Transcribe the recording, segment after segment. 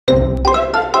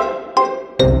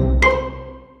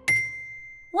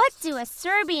do a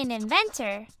Serbian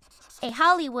inventor, a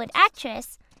Hollywood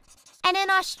actress, and an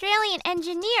Australian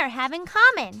engineer have in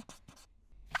common?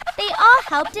 They all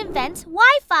helped invent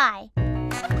Wi-Fi.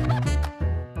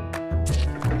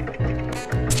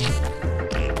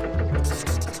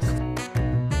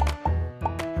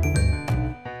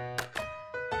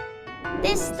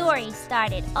 This story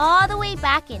started all the way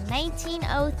back in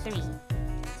 1903.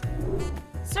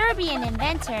 Serbian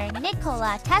inventor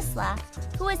Nikola Tesla,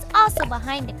 who is also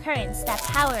behind the currents that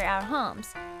power our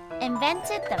homes,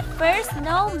 invented the first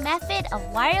known method of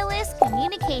wireless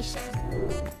communication.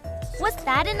 Was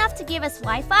that enough to give us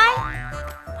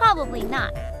Wi-Fi? Probably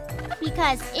not,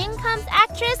 because in comes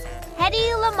actress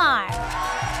Hedy Lamarr.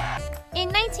 In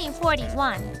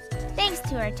 1941, thanks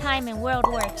to her time in World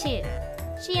War II,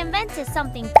 she invented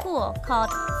something cool called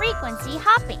frequency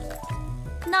hopping.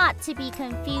 Not to be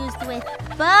confused with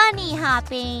bunny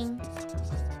hopping.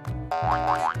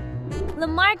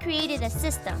 Lamarr created a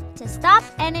system to stop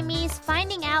enemies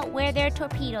finding out where their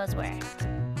torpedoes were.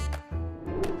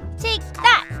 Take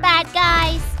that, bad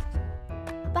guys!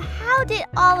 But how did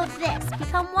all of this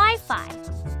become Wi-Fi?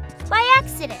 By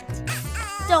accident.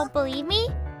 Don't believe me?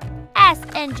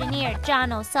 Ask engineer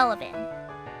John O'Sullivan.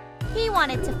 He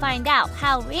wanted to find out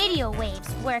how radio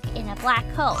waves work in a black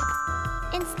hole.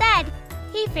 Instead,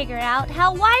 he figured out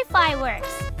how Wi-Fi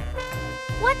works.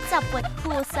 What's up with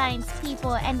cool science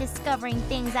people and discovering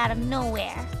things out of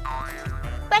nowhere?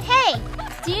 But hey,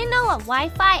 do you know what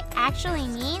Wi-Fi actually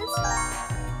means?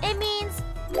 It means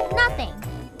nothing.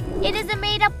 It is a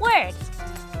made-up word,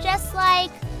 just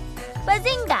like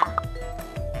bazinga.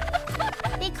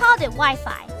 They called it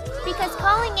Wi-Fi because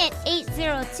calling it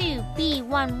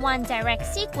 802B11 direct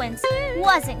sequence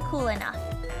wasn't cool enough.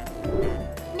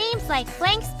 Names like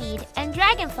Flank Speed and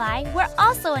Dragonfly were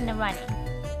also in the running.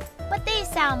 But they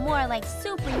sound more like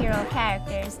superhero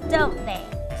characters, don't they?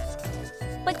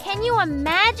 But can you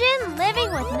imagine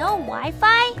living with no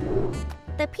Wi-Fi?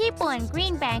 The people in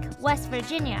Greenbank, West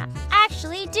Virginia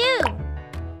actually do.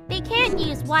 They can't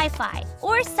use Wi-Fi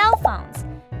or cell phones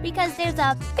because there's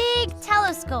a big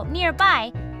telescope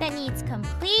nearby that needs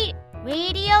complete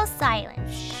radio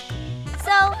silence.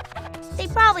 So, they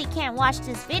probably can't watch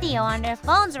this video on their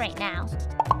phones right now.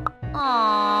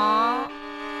 Aww.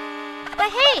 But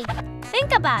hey,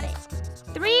 think about it.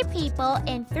 3 people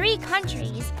in 3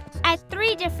 countries at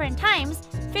 3 different times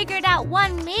figured out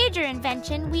one major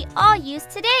invention we all use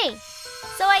today.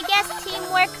 So I guess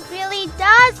teamwork really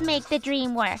does make the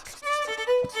dream work.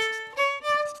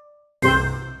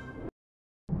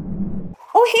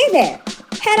 Oh, hey there!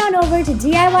 Head on over to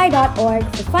DIY.org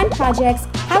for fun projects,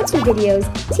 how-to videos,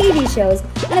 TV shows,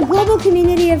 and a global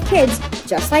community of kids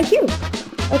just like you.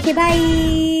 Okay,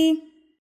 bye!